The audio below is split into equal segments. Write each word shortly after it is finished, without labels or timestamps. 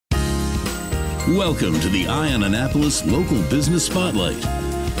Welcome to the Eye on Annapolis Local Business Spotlight.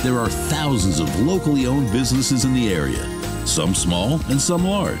 There are thousands of locally owned businesses in the area, some small and some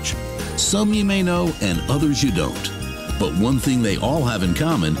large. Some you may know and others you don't. But one thing they all have in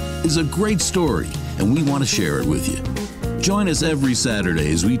common is a great story, and we want to share it with you. Join us every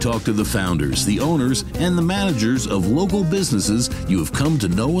Saturday as we talk to the founders, the owners, and the managers of local businesses you have come to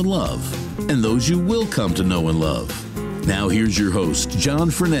know and love, and those you will come to know and love. Now here's your host,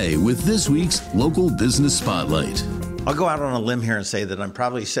 John Frenay, with this week's Local Business Spotlight. I'll go out on a limb here and say that I'm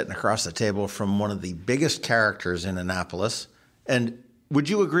probably sitting across the table from one of the biggest characters in Annapolis. And would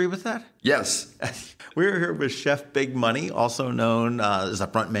you agree with that? Yes. We're here with Chef Big Money, also known as the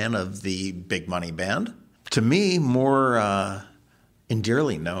frontman of the Big Money Band. To me, more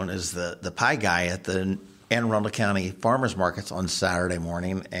endearly known as the pie guy at the Anne Arundel County Farmers Markets on Saturday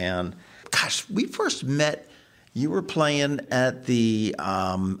morning. And gosh, we first met. You were playing at the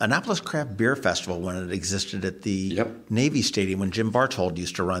Annapolis Craft Beer Festival when it existed at the Navy Stadium when Jim Barthold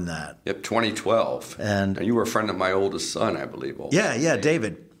used to run that. Yep, 2012. And you were a friend of my oldest son, I believe. Yeah,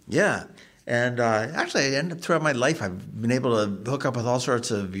 David. Yeah. And actually, I ended up throughout my life, I've been able to hook up with all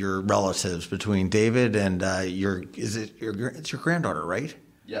sorts of your relatives between David and it's your granddaughter, right?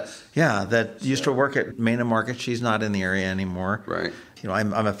 Yes. Yeah, that used to work at Main and Market. She's not in the area anymore. Right. You know,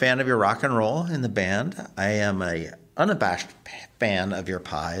 I'm a fan of your rock and roll in the band. I am a unabashed fan of your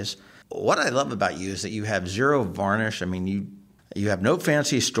pies. What I love about you is that you have zero varnish. I mean, you have no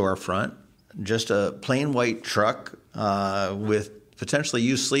fancy storefront, just a plain white truck with potentially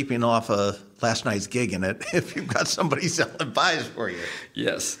you sleeping off a last night's gig in it if you've got somebody selling pies for you.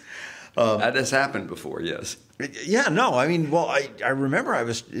 Yes. That has happened before, yes. Yeah, no, I mean, well, I remember I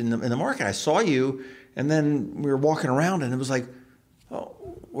was in the market. I saw you, and then we were walking around, and it was like, oh,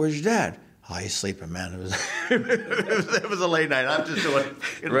 where's your dad? Oh, he's sleeping, man. It was it was a late night. I'm just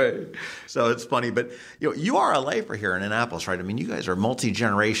doing Right. So it's funny, but you are a lifer here in Annapolis, right? I mean, you guys are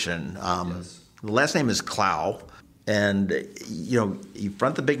multi-generation. Yes. The last name is Clow, and you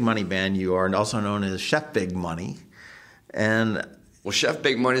front the Big Money Band. You are also known as Chef Big Money, and well, Chef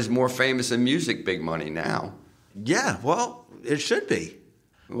Big Money is more famous than Music Big Money now. Yeah, well, it should be.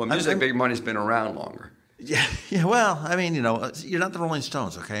 Well, Music Big Money's been around longer. Yeah. Well, I mean, you're not the Rolling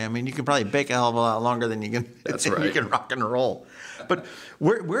Stones, okay? I mean, you can probably bake a hell of a lot longer than you can. That's right. You can rock and roll. But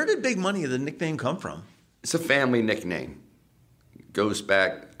where did Big Money, the nickname, come from? It's a family nickname. It goes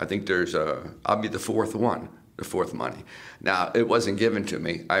back. I think I'll be the fourth money. Now, it wasn't given to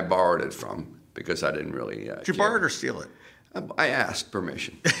me. I borrowed it from because I didn't really. Did you borrow it or steal it? I asked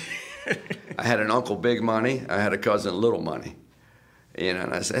permission. I had an uncle Big Money. I had a cousin Little Money.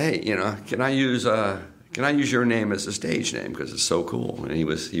 And I said, hey, can I use your name as a stage name because it's so cool? And he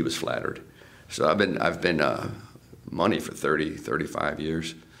was flattered. So I've been Money for 35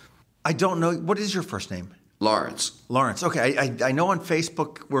 years. I don't know. What is your first name? Lawrence. Okay. I know on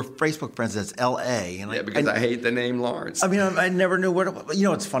Facebook, we're Facebook friends, that's L.A. And because I hate the name Lawrence. I mean, I never knew what it was.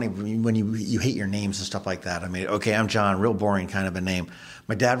 It's funny when you hate your names and stuff like that. I mean, okay, I'm John, real boring kind of a name.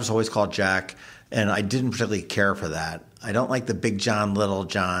 My dad was always called Jack, and I didn't particularly care for that. I don't like the Big John, Little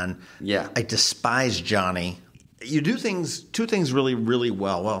John. Yeah. I despise Johnny. You do two things really, really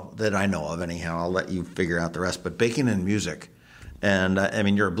well, that I know of anyhow. I'll let you figure out the rest. But baking and music. And, I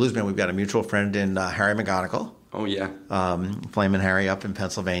mean, you're a blues man. We've got a mutual friend in Harry McGonigal. Oh, yeah. Flamin' Harry up in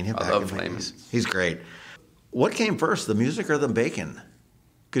Pennsylvania. I love Flamin'. He's great. What came first, the music or the baking?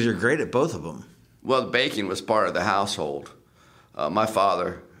 Because you're great at both of them. Well, the baking was part of the household. My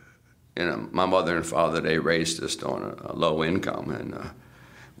father, my mother and father, they raised us on a low income. And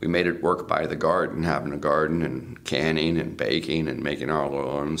we made it work by the garden, having a garden and canning and baking and making our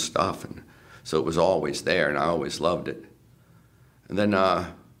own stuff. And so it was always there, and I always loved it. And then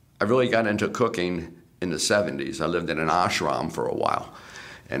I really got into cooking in the 70s. I lived in an ashram for a while,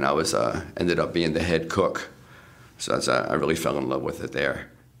 and I was ended up being the head cook. So I really fell in love with it there.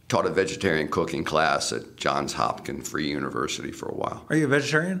 Taught a vegetarian cooking class at Johns Hopkins Free University for a while. Are you a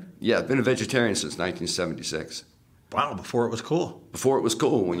vegetarian? Yeah, I've been a vegetarian since 1976. Wow, before it was cool. Before it was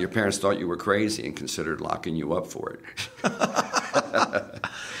cool, when your parents thought you were crazy and considered locking you up for it.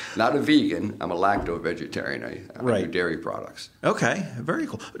 Not a vegan. I'm a lacto-vegetarian. I do dairy products. Okay, very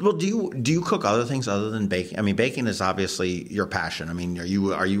cool. Well, do you cook other things other than baking? I mean, baking is obviously your passion. I mean, are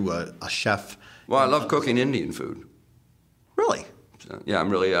you a chef? Well, I love cooking Indian food. Really? So, yeah, I'm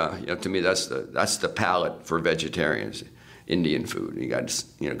really. To me, that's the palate for vegetarians. Indian food. You got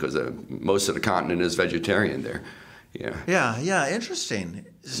because most of the continent is vegetarian there. Yeah. Yeah. Interesting.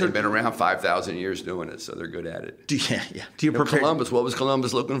 So they've been around 5,000 years doing it, so they're good at it. Do you prepare? Columbus, what was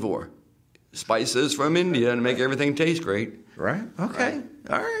Columbus looking for? spices from India and make everything taste great. Right. Okay. Right.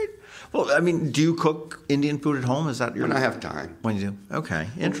 All right. Well, I mean, do you cook Indian food at home? Is that your... When I have time. When you do? Okay.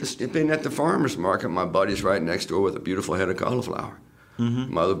 Interesting. Been at the farmer's market. My buddy's right next door with a beautiful head of cauliflower.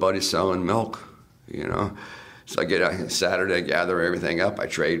 Mm-hmm. My other buddy's selling milk, you know. So I get out Saturday, I gather everything up. I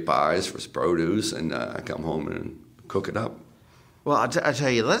trade pies for produce, and I come home and cook it up. Well, I'll tell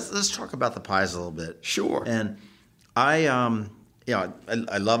you, let's talk about the pies a little bit. Sure. And I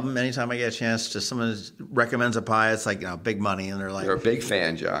love them anytime I get a chance. To someone recommends a pie, it's like, big money, and they're like, "You're a big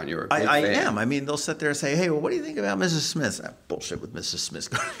fan, John. You're a big fan." I am. I mean, they'll sit there and say, "Hey, well, what do you think about Mrs. Smith?" Bullshit with Mrs. Smith.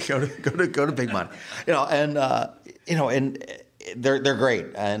 Go to Big Money, and they're great.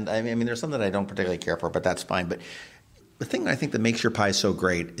 And I mean, there's some that I don't particularly care for, but that's fine. But the thing I think that makes your pie so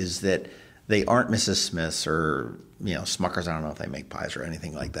great is that they aren't Mrs. Smith's or Smucker's. I don't know if they make pies or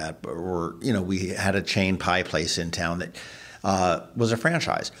anything like that. But we had a chain pie place in town that was a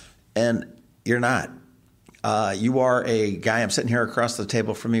franchise, and you're not. You are a guy. I'm sitting here across the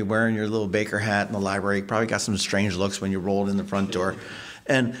table from me wearing your little baker hat in the library. You probably got some strange looks when you rolled in the front door,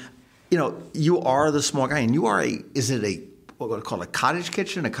 and you are the small guy, and you are what would I call a cottage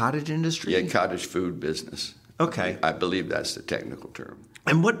kitchen, a cottage industry? Yeah, cottage food business. Okay, I believe that's the technical term.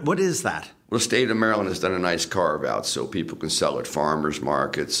 And what is that? Well, the state of Maryland has done a nice carve-out so people can sell at farmers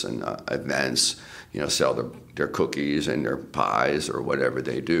markets and events, sell their cookies and their pies or whatever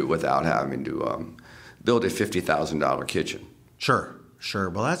they do without having to build a $50,000 kitchen. Sure.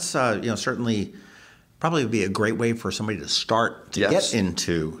 Well, that's certainly probably would be a great way for somebody to start to get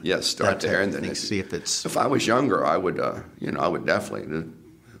into. Yes, start there and then see if it's. If I was younger, I would definitely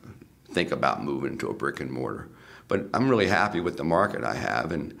think about moving to a brick and mortar. But I'm really happy with the market I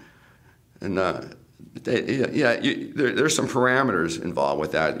have, and there's some parameters involved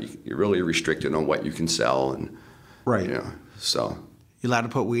with that. You're really restricted on what you can sell, and right. So you allowed to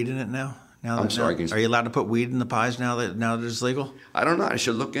put weed in it now? I'm sorry. Are you allowed to put weed in the pies now that it's legal? I don't know. I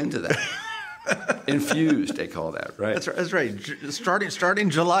should look into that. Infused, they call that, right? That's right. Starting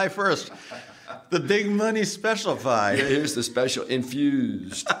July 1st, the big money special pie. Here's the special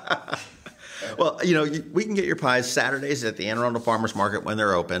infused. Well, we can get your pies Saturdays at the Anne Arundel Farmers Market when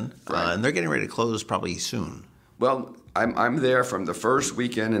they're open, right. And they're getting ready to close probably soon. Well, I'm there from the first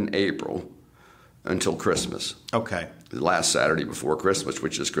weekend in April until Christmas. Okay. The last Saturday before Christmas,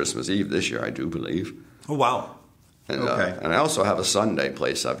 which is Christmas Eve this year, I do believe. Oh, wow. And, okay. And I also have a Sunday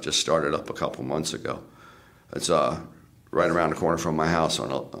place I've just started up a couple months ago. It's right around the corner from my house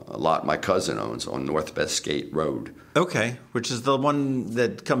on a lot my cousin owns on North Bestgate Road. Okay, which is the one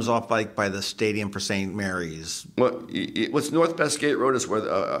that comes off by the stadium for St. Mary's. Well, what's North Bestgate Road is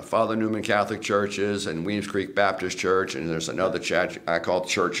where Father Newman Catholic Church is and Weems Creek Baptist Church, and there's another church I call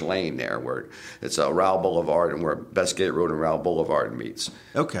Church Lane there, where it's Rowell Boulevard and where Bestgate Road and Rowell Boulevard meets.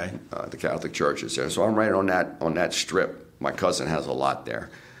 Okay. The Catholic Church is there. So I'm right on that strip. My cousin has a lot there.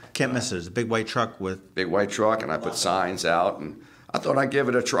 Can't miss it. It's a big white truck with... Big white truck, and I put signs out, and I thought I'd give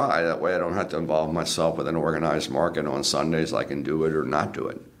it a try. That way I don't have to involve myself with an organized market on Sundays. I can do it or not do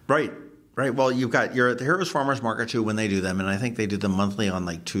it. Right. Well, you're at the Heroes Farmers Market, too, when they do them, and I think they do them monthly on,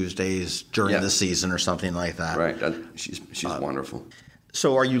 Tuesdays during the season or something like that. Right. She's wonderful.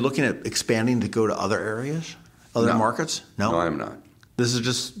 So are you looking at expanding to go to other areas, other markets? No, I'm not. This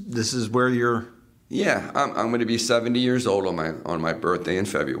is where you're... Yeah, I'm going to be 70 years old on my birthday in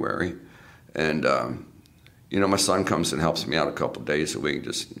February, and my son comes and helps me out a couple of days a week,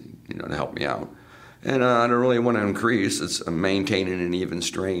 just to help me out. And I don't really want to increase. It's maintaining an even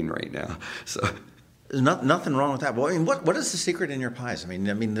strain right now. So there's nothing wrong with that. Well, I mean, what is the secret in your pies? I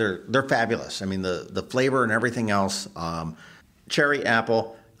mean they're fabulous. I mean the flavor and everything else. Cherry,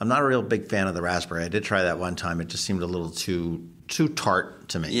 apple. I'm not a real big fan of the raspberry. I did try that one time. It just seemed a little too tart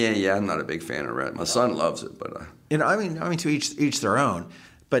to me. Yeah, I'm not a big fan of red. My son loves it, but I mean, to each their own.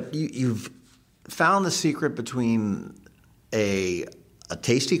 But you've found the secret between a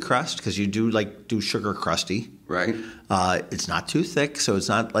tasty crust, because you do sugar crusty, right? It's not too thick, so it's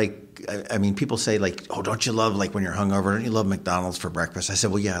not like, I mean, people say oh, don't you love when you're hungover? Don't you love McDonald's for breakfast? I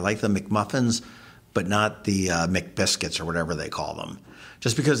said, well, yeah, I like the McMuffins, but not the McBiscuits or whatever they call them.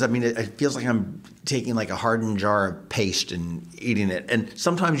 Just because, I mean, it feels like I'm taking a hardened jar of paste and eating it. And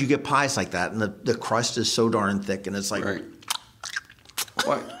sometimes you get pies like that, and the crust is so darn thick, and it's like... Right.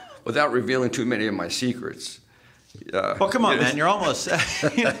 Well, without revealing too many of my secrets. Well, come on, man, you're almost... I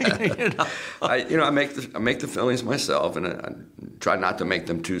make the fillings myself, and I try not to make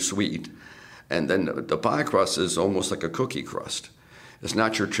them too sweet. And then the pie crust is almost like a cookie crust. It's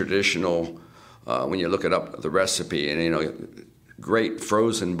not your traditional, when you look it up, the recipe, and, great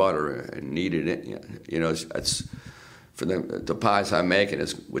frozen butter and kneaded it. It's for the pies I'm making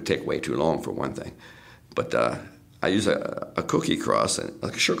would take way too long for one thing. But I use a cookie crust,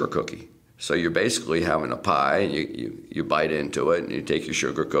 like a sugar cookie. So you're basically having a pie, and you bite into it, and you take your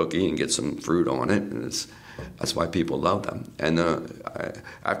sugar cookie and get some fruit on it, and that's why people love them. And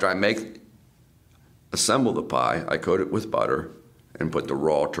after I assemble the pie, I coat it with butter and put the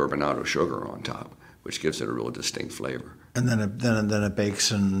raw turbinado sugar on top, which gives it a real distinct flavor. And then it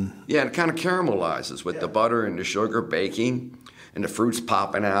bakes and... Yeah, it kind of caramelizes with the butter and the sugar baking, and the fruit's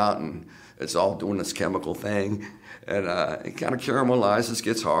popping out, and it's all doing this chemical thing. And it kind of caramelizes,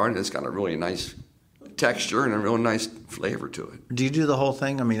 gets hard, and it's got a really nice texture and a real nice flavor to it. Do you do the whole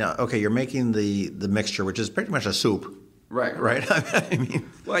thing? I mean, okay, you're making the mixture, which is pretty much a soup. Right. Right? I mean...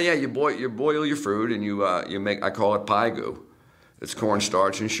 Well, yeah, you boil your fruit, and you make, I call it pie goo. It's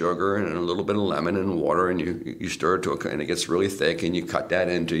cornstarch and sugar and a little bit of lemon and water, and you stir it and it gets really thick, and you cut that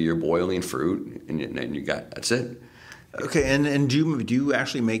into your boiling fruit, and then that's it. Okay, and do you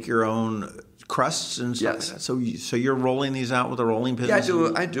actually make your own crusts and stuff? Yes. Like that? So you're rolling these out with a rolling pin? Yeah, I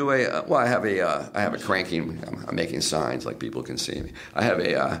have a cranking. I'm making signs like people can see me. I have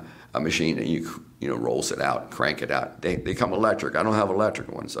a machine that you rolls it out, crank it out. They come electric. I don't have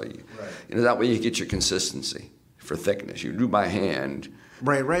electric ones, so that way you get your consistency for thickness. You do by hand.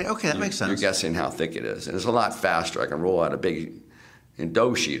 Right. Okay, that makes sense. You're guessing how thick it is, and it's a lot faster. I can roll out a big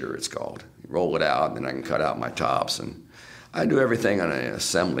dough sheeter. It's called. You roll it out, and then I can cut out my tops, and I do everything on an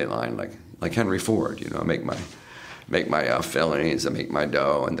assembly line like Henry Ford. I make my fillings, I make my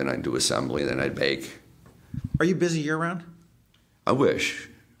dough, and then I do assembly, then I bake. Are you busy year round? I wish.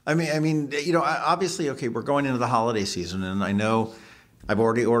 I mean, obviously, okay, we're going into the holiday season, and I know I've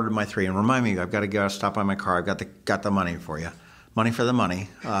already ordered my 3. And remind me, I've got to go stop by my car. I've got the money for you, money for the money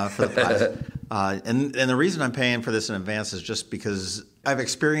for the pies. And the reason I'm paying for this in advance is just because I've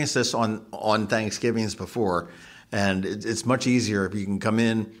experienced this on Thanksgivings before, and it's much easier if you can come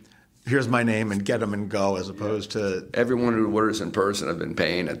in. Here's my name and get them and go, as opposed to... Everyone who orders in person have been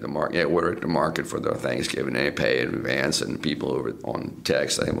paying at the market. Order at the market for their Thanksgiving. They pay in advance, and people over on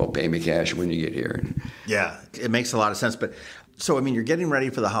text saying, well, pay me cash when you get here. Yeah, it makes a lot of sense. But so, I mean, you're getting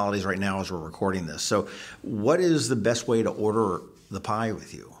ready for the holidays right now as we're recording this. So what is the best way to order the pie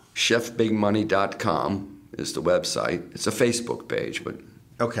with you? ChefBigMoney.com is the website. It's a Facebook page, but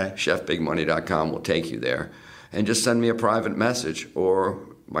okay. ChefBigMoney.com will take you there. And just send me a private message, or...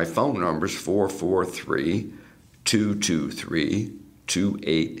 My phone number is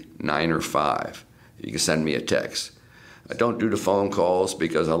 443-223-2895. You can send me a text. I don't do the phone calls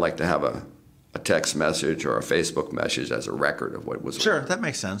because I like to have a text message or a Facebook message as a record of what was. Sure, that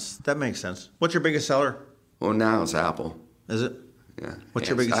makes sense. What's your biggest seller? Well, now it's Apple. Is it? Yeah. What's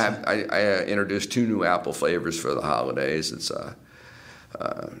your biggest seller? I introduced 2 new Apple flavors for the holidays. It's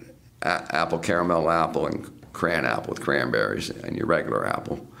apple caramel apple and cran apple with cranberries, and your regular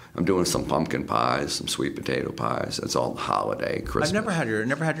apple. I'm doing some pumpkin pies, some sweet potato pies. That's all holiday, Christmas. I've never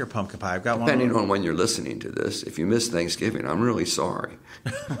had your pumpkin pie. I've got one. Depending on when you're listening to this, if you miss Thanksgiving, I'm really sorry.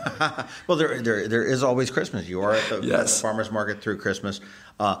 Well, there is always Christmas. You are at the yes. farmers market through Christmas.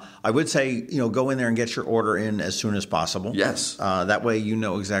 I would say go in there and get your order in as soon as possible. Yes. That way you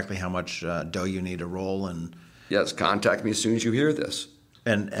know exactly how much dough you need to roll and. Yes, contact me as soon as you hear this.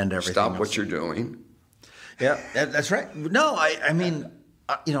 And everything. Stop else. what you're doing. Yeah, that's right. No, I mean,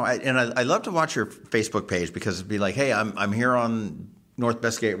 I love to watch your Facebook page because it'd be like, hey, I'm here on North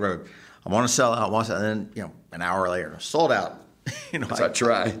Bestgate Road. I want to sell out, and then an hour later, sold out. I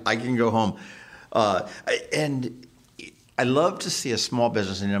try. I can go home, and I love to see a small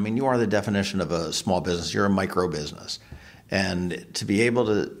business. And I mean, you are the definition of a small business. You're a micro business. And to be able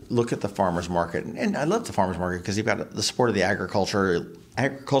to look at the farmers market, and I love the farmers market because you've got the support of the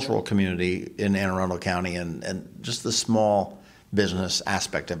agricultural community in Anne Arundel County, and just the small business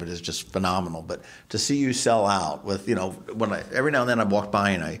aspect of it is just phenomenal. But to see you sell out with, when every now and then I walk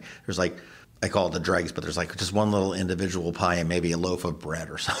by and there's like, I call it the dregs, but there's like just one little individual pie and maybe a loaf of bread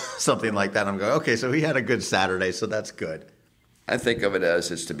or something like that. I'm going, okay, so he had a good Saturday, so that's good. I think of it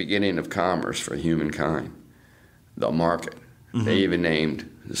as it's the beginning of commerce for humankind. The market. Mm-hmm. They even named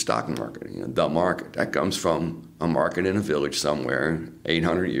the stock market, the market. That comes from a market in a village somewhere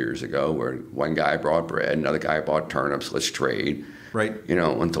 800 years ago where one guy brought bread, another guy bought turnips, let's trade. Right.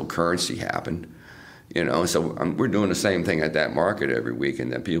 Until currency happened. So we're doing the same thing at that market every week,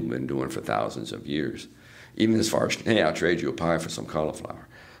 and that people have been doing for thousands of years. Even as far as, hey, I'll trade you a pie for some cauliflower.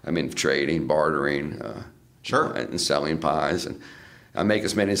 I mean, trading, bartering, sure, and selling pies. And I make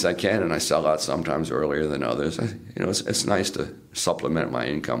as many as I can, and I sell out sometimes earlier than others. It's nice to supplement my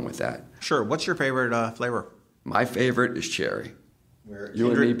income with that. Sure. What's your favorite flavor? My favorite is cherry.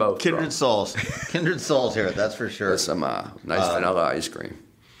 You and me both. Kindred souls. Kindred souls here, that's for sure. With some nice vanilla ice cream.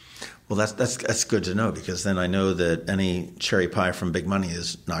 Well, that's good to know, because then I know that any cherry pie from Big Money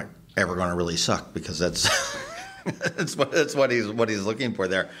is not ever going to really suck, because that's that's what he's looking for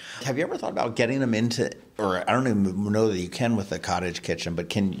there. Have you ever thought about getting them into, or I don't even know that you can with the cottage kitchen, but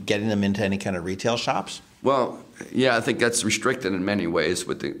getting them into any kind of retail shops? Well, yeah, I think that's restricted in many ways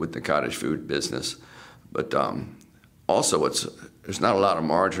with the cottage food business, but also there's not a lot of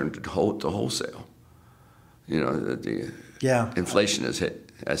margin to wholesale. The inflation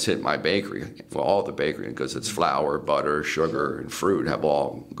has hit my bakery, well, all the bakery, because it's flour, butter, sugar, and fruit have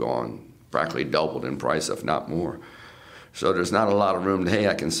all gone practically doubled in price, if not more. So there's not a lot of room to, hey,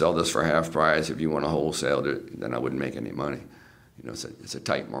 I can sell this for half price. If you want to wholesale it, then I wouldn't make any money. It's a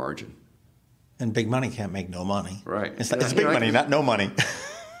tight margin. And Big Money can't make no money. Right. It's Big Money, not no money.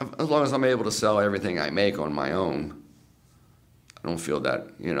 As long as I'm able to sell everything I make on my own, I don't feel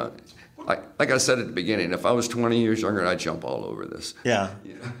that, like I said at the beginning, if I was 20 years younger, I'd jump all over this. Yeah.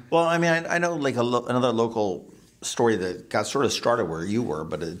 Well, I mean, I know like another local story that got sort of started where you were,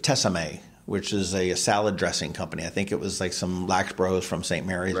 but Tessame, which is a salad dressing company. I think it was like some Lax Bros from St.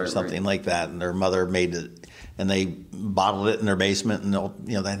 Mary's or something like that, and their mother made it, and they bottled it in their basement, and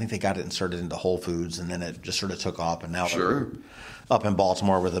I think they got it inserted into Whole Foods, and then it just sort of took off, and now they're up in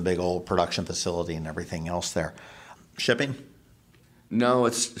Baltimore with a big old production facility and everything else there. Shipping? No,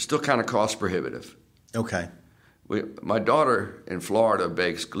 it's still kind of cost prohibitive. Okay. My daughter in Florida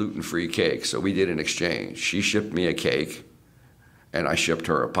bakes gluten-free cakes, so we did an exchange. She shipped me a cake, and I shipped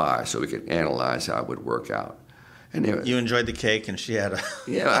her a pie, so we could analyze how it would work out. And you enjoyed the cake, and she had a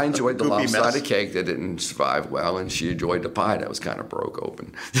yeah. I enjoyed the lopsided mess. Cake that didn't survive well, and she enjoyed the pie that was kind of broke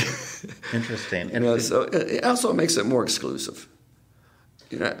open. Interesting. So it also makes it more exclusive.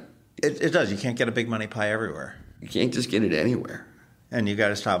 It does. You can't get a Big Money pie everywhere. You can't just get it anywhere. And you got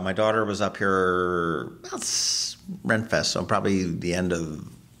to stop. My daughter was up here about Renfest, so probably the end of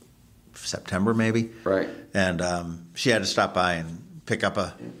September, maybe. Right. And she had to stop by and pick up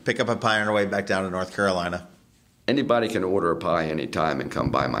a pie on her way back down to North Carolina. Anybody can order a pie anytime and come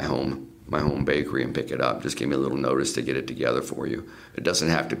by my home bakery and pick it up. Just give me a little notice to get it together for you. It doesn't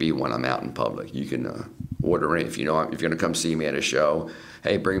have to be when I'm out in public. You can order it if you're going to come see me at a show.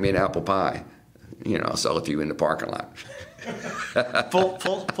 Hey, bring me an apple pie. I'll sell it to you in the parking lot.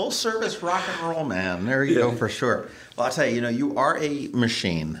 full service rock and roll, man. There you go, for sure. Well, I'll tell you, you are a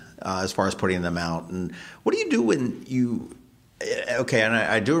machine as far as putting them out. And what do you do when you? Okay, and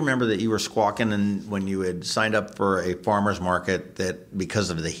I do remember that you were squawking, and when you had signed up for a farmers market that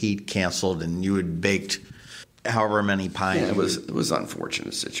because of the heat canceled, and you had baked however many pies. Yeah, it was an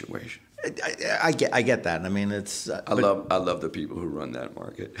unfortunate situation. I get that. I mean, it's. I love the people who run that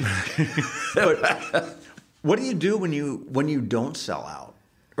market. But what do you do when you don't sell out,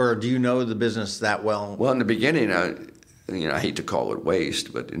 or do you know the business that well? Well, in the beginning, I hate to call it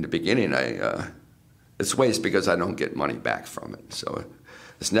waste, but in the beginning, it's waste because I don't get money back from it. So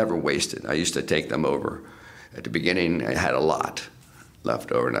it's never wasted. I used to take them over. At the beginning, I had a lot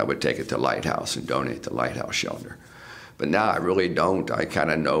left over, and I would take it to Lighthouse and donate to Lighthouse Shelter. But now I really don't. I kind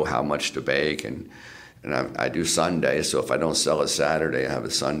of know how much to bake, and I do Sunday. So if I don't sell it Saturday, I have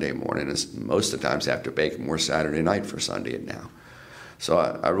a Sunday morning. And most of the times I have to bake more Saturday night for Sunday now. So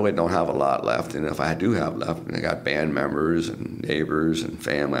I really don't have a lot left. And if I do have left, I got band members and neighbors and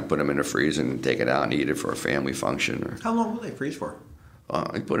family. I put them in the freezer and take it out and eat it for a family function. How long will they freeze for?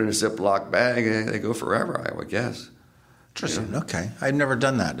 I put it in a Ziploc bag, and they go forever, I would guess. Interesting. Okay, I've never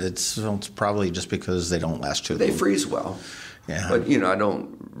done that. It's probably just because they don't last too long. They freeze well. Yeah. But I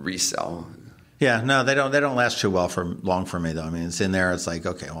don't resell. Yeah, no, they don't last too long for me though. I mean, it's in there. It's like,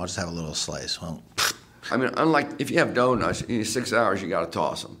 okay, well, I'll just have a little slice. Well, I mean, unlike if you have donuts, 6 hours you got to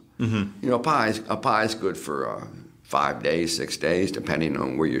toss them. Mm-hmm. A pie is good for 5 days, 6 days, depending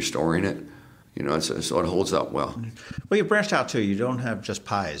on where you're storing it. So it holds up well. Well, you branched out too. You don't have just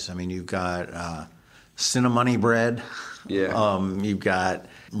pies. I mean, you've got cinnamony bread. Yeah. You've got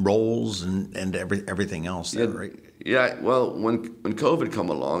rolls and everything else there, right? Yeah. Well, when COVID come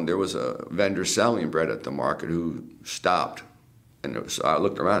along, there was a vendor selling bread at the market who stopped, and so I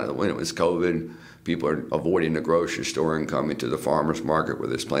looked around and when it was COVID, people are avoiding the grocery store and coming to the farmers market where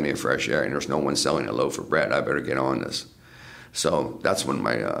there's plenty of fresh air, and there's no one selling a loaf of bread. I better get on this. So that's when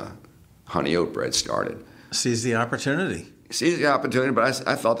my honey oat bread started. Seize the opportunity. But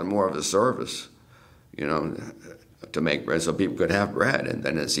I felt it more of a service, to make bread so people could have bread. And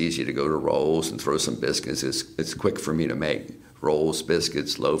then it's easy to go to rolls and throw some biscuits. It's quick for me to make rolls,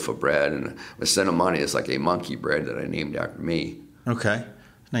 biscuits, loaf of bread. And with cinnamon, it's like a monkey bread that I named after me. Okay.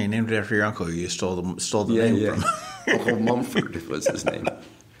 Now you named it after your uncle. You stole the name from. Uncle Mumford was his name.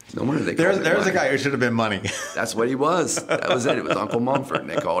 No wonder they called him There's Money. a guy who should have been Money. That's what he was. That was it. It was Uncle Mumford, and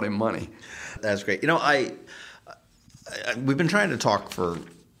they called him Money. That's great. We've been trying to talk for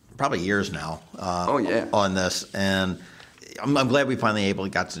probably years now. On this, and I'm glad we finally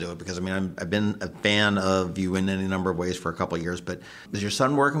got to do it because I've been a fan of you in any number of ways for a couple of years. But is your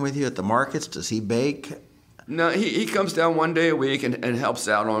son working with you at the markets? Does he bake? No, he comes down one day a week and helps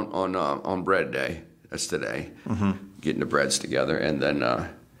out on bread day. That's today, getting the breads together, and then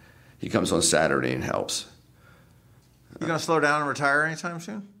he comes on Saturday and helps. You going to slow down and retire anytime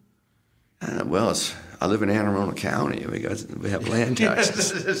soon? I live in Anne Arundel County. We have land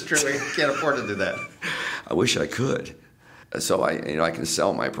taxes. It's true. We can't afford to do that. I wish I could. So I can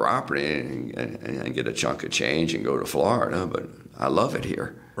sell my property and get a chunk of change and go to Florida, but I love it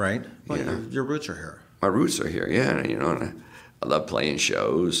here. Right. Well, your roots are here. My roots are here, yeah. And I love playing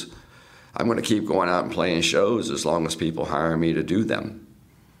shows. I'm going to keep going out and playing shows as long as people hire me to do them.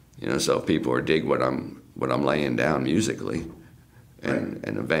 So if people dig what I'm laying down musically, and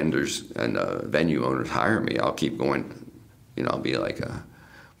the vendors and venue owners hire me, I'll keep going. I'll be like,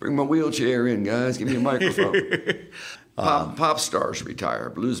 bring my wheelchair in, guys. Give me a microphone. Pop stars retire.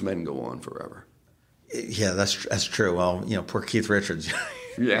 Bluesmen go on forever. Yeah, that's true. Well, poor Keith Richards.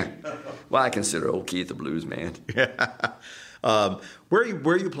 Yeah. Well, I consider old Keith a blues man. Yeah. Where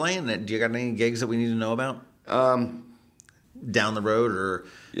are you playing? Do you got any gigs that we need to know about? Down the road, or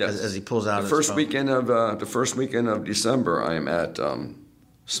yes. as he pulls out the first weekend of December, I am at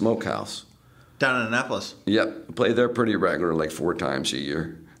Smokehouse down in Annapolis. Yep, I play there pretty regular, like 4 times a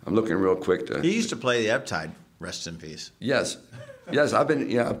year. I'm looking real quick to. You used to play the Ebb-Tide. Rest in peace. Yes. I've been.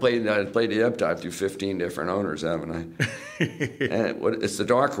 Yeah, I played the Ebb-Tide through 15 different owners, haven't I? And it's the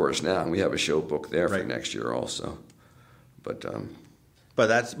Dark Horse now, and we have a show booked there for next year also. But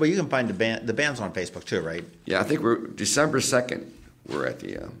you can find the band. The band's on Facebook too, right? Yeah, I think we're December 2nd. We're at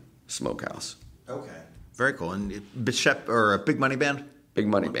the Smokehouse. Okay, very cool. And Bishop or a Big Money Band? Big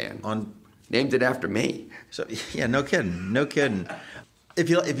Money Band. Named it after me. So yeah, no kidding. If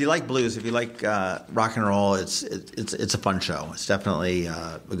you like blues, if you like rock and roll, it's a fun show. It's definitely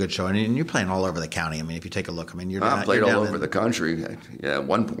a good show, and you're playing all over the county. If you take a look, I've played all over the country. Yeah, at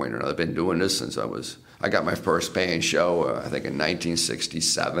one point or another, I've been doing this since I got my first paying show. I think in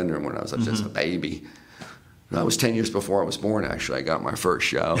 1967, or when I was just a baby. That was 10 years before I was born. Actually, I got my first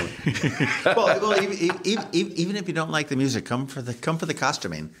show. well, even if you don't like the music, come for the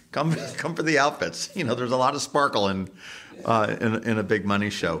costuming, come for the outfits. There's a lot of sparkle in a Big Money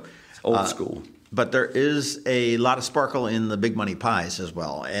show. It's old school. But there is a lot of sparkle in the Big Money pies as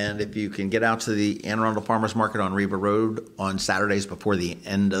well. And if you can get out to the Anne Arundel Farmers Market on Riva Road on Saturdays before the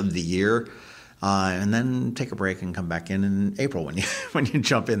end of the year, and then take a break and come back in April when you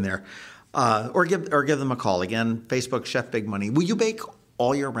jump in there. Or give them a call. Again, Facebook, Chef Big Money. Will you bake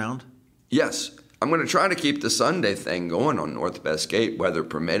all year round? Yes. I'm going to try to keep the Sunday thing going on Northwest Gate, weather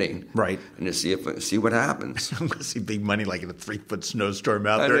permitting. Right. And to see what happens. I'm going to see Big Money like in a 3-foot snowstorm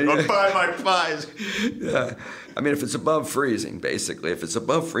out there. Go buy my pies. Yeah. If it's above freezing, basically. If it's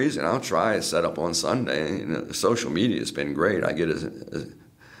above freezing, I'll try to set up on Sunday. Social media has been great. I get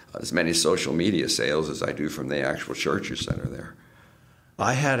as many social media sales as I do from the actual churches that are there.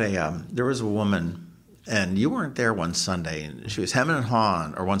 I had there was a woman, and you weren't there one Sunday, and she was hemming and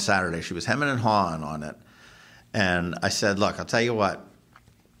hawing, or one Saturday, she was hemming and hawing on it. And I said, look, I'll tell you what,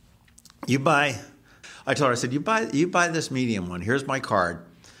 I told her, I said, you buy this medium one, here's my card.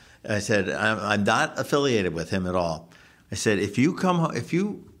 I said, I'm not affiliated with him at all. I said, if you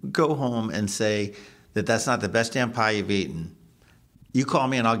go home and say that that's not the best damn pie you've eaten, you call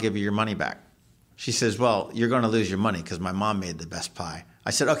me and I'll give you your money back. She says, well, you're going to lose your money because my mom made the best pie. I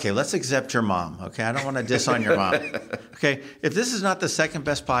said, okay, let's accept your mom, okay? I don't want to diss on your mom. Okay, if this is not the second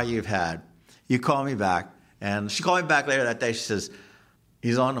best pie you've had, you call me back. And she called me back later that day. She says,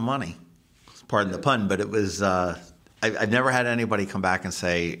 he's on the money. Pardon the pun, but it was, I've never had anybody come back and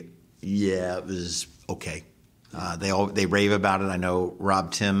say, yeah, it was okay. They rave about it. I know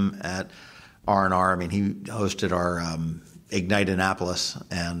Rob Tim at R&R, he hosted our Ignite Annapolis,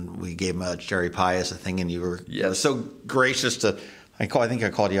 and we gave him a cherry pie as a thing, and you were so gracious to. I think I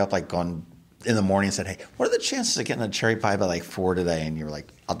called you up in the morning and said, "Hey, what are the chances of getting a cherry pie by 4 today?" And you were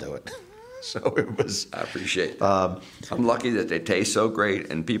like, "I'll do it." So it was. I appreciate that. I'm lucky that they taste so great,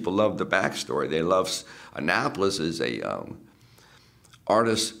 and people love the backstory. They love Annapolis is a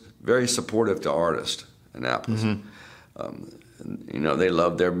artist, very supportive to artists. Annapolis, they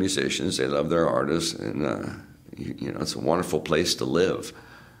love their musicians, they love their artists, and. It's a wonderful place to live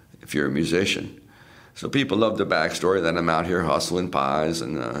if you're a musician. So people love the backstory that I'm out here hustling pies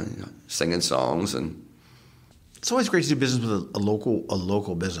and singing songs. And It's always great to do business with a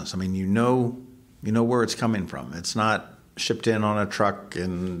local business. I mean, you know where it's coming from. It's not shipped in on a truck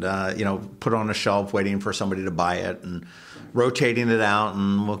and put on a shelf waiting for somebody to buy it and rotating it out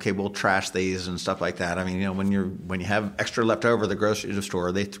and okay, we'll trash these and stuff like that. I mean, when you have extra left over at the grocery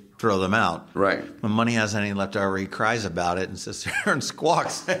store, they throw them out. Right. When Money has any left over, he cries about it and sits there and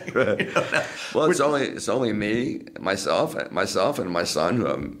squawks. Right. Well, it's only me, myself, and my son who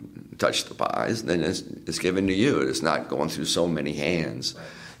have touched the pies. And then it's given to you. It's not going through so many hands.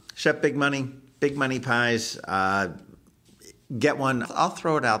 Chef Big Money pies. Get one. I'll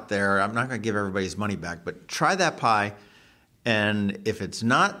throw it out there. I'm not going to give everybody's money back, but try that pie. And if it's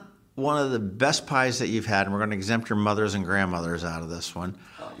not one of the best pies that you've had, and we're going to exempt your mothers and grandmothers out of this one,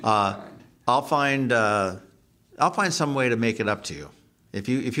 I'll find some way to make it up to you. If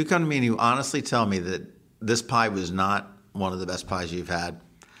you come to me and you honestly tell me that this pie was not one of the best pies you've had,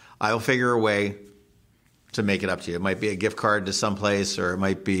 I will figure a way to make it up to you. It might be a gift card to someplace, or it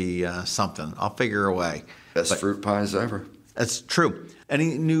might be something. I'll figure a way. Best fruit pies ever. That's true.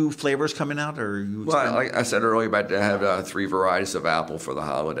 Any new flavors coming out? Well, like I said earlier, about to have 3 varieties of apple for the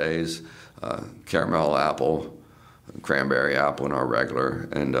holidays: caramel apple, cranberry apple in our regular,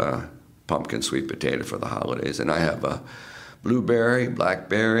 and pumpkin sweet potato for the holidays. And I have blueberry,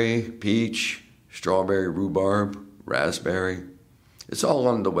 blackberry, peach, strawberry, rhubarb, raspberry. It's all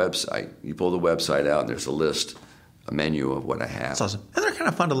on the website. You pull the website out, and there's a list, a menu of what I have. That's awesome. And they're kind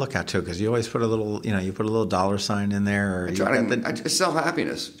of fun to look at, too, because you always put a little, you put a little dollar sign in there. I sell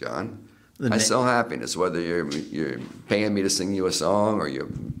happiness, John. I sell happiness. Whether you're paying me to sing you a song or you're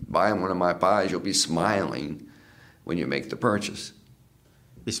buying one of my pies, you'll be smiling when you make the purchase.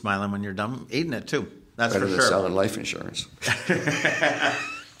 Be smiling when you're done eating it, too. That's better for than sure. Selling life insurance.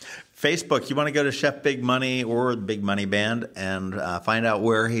 Facebook, you want to go to Chef Big Money or the Big Money Band and find out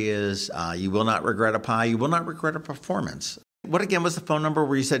where he is. You will not regret a pie. You will not regret a performance. What, again, was the phone number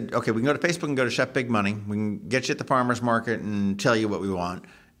where you said, okay, we can go to Facebook and go to Chef Big Money. We can get you at the farmer's market and tell you what we want.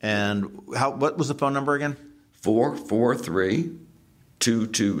 And what was the phone number again?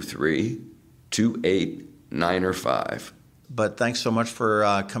 443-223-2895. But thanks so much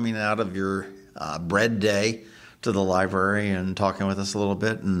for coming out of your bread day to the library and talking with us a little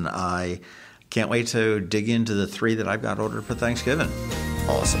bit. And I can't wait to dig into the 3 that I've got ordered for Thanksgiving.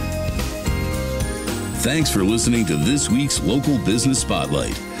 Awesome. Thanks for listening to this week's Local Business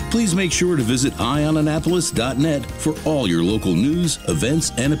Spotlight. Please make sure to visit eyeonannapolis.net for all your local news,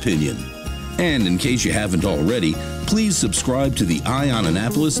 events, and opinion. And in case you haven't already, please subscribe to the Eye on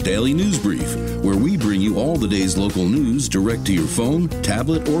Annapolis Daily News Brief, where we bring you all the day's local news direct to your phone,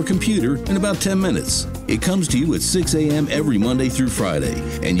 tablet, or computer in about 10 minutes. It comes to you at 6 a.m. every Monday through Friday,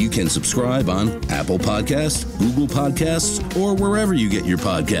 and you can subscribe on Apple Podcasts, Google Podcasts, or wherever you get your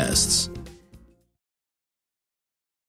podcasts.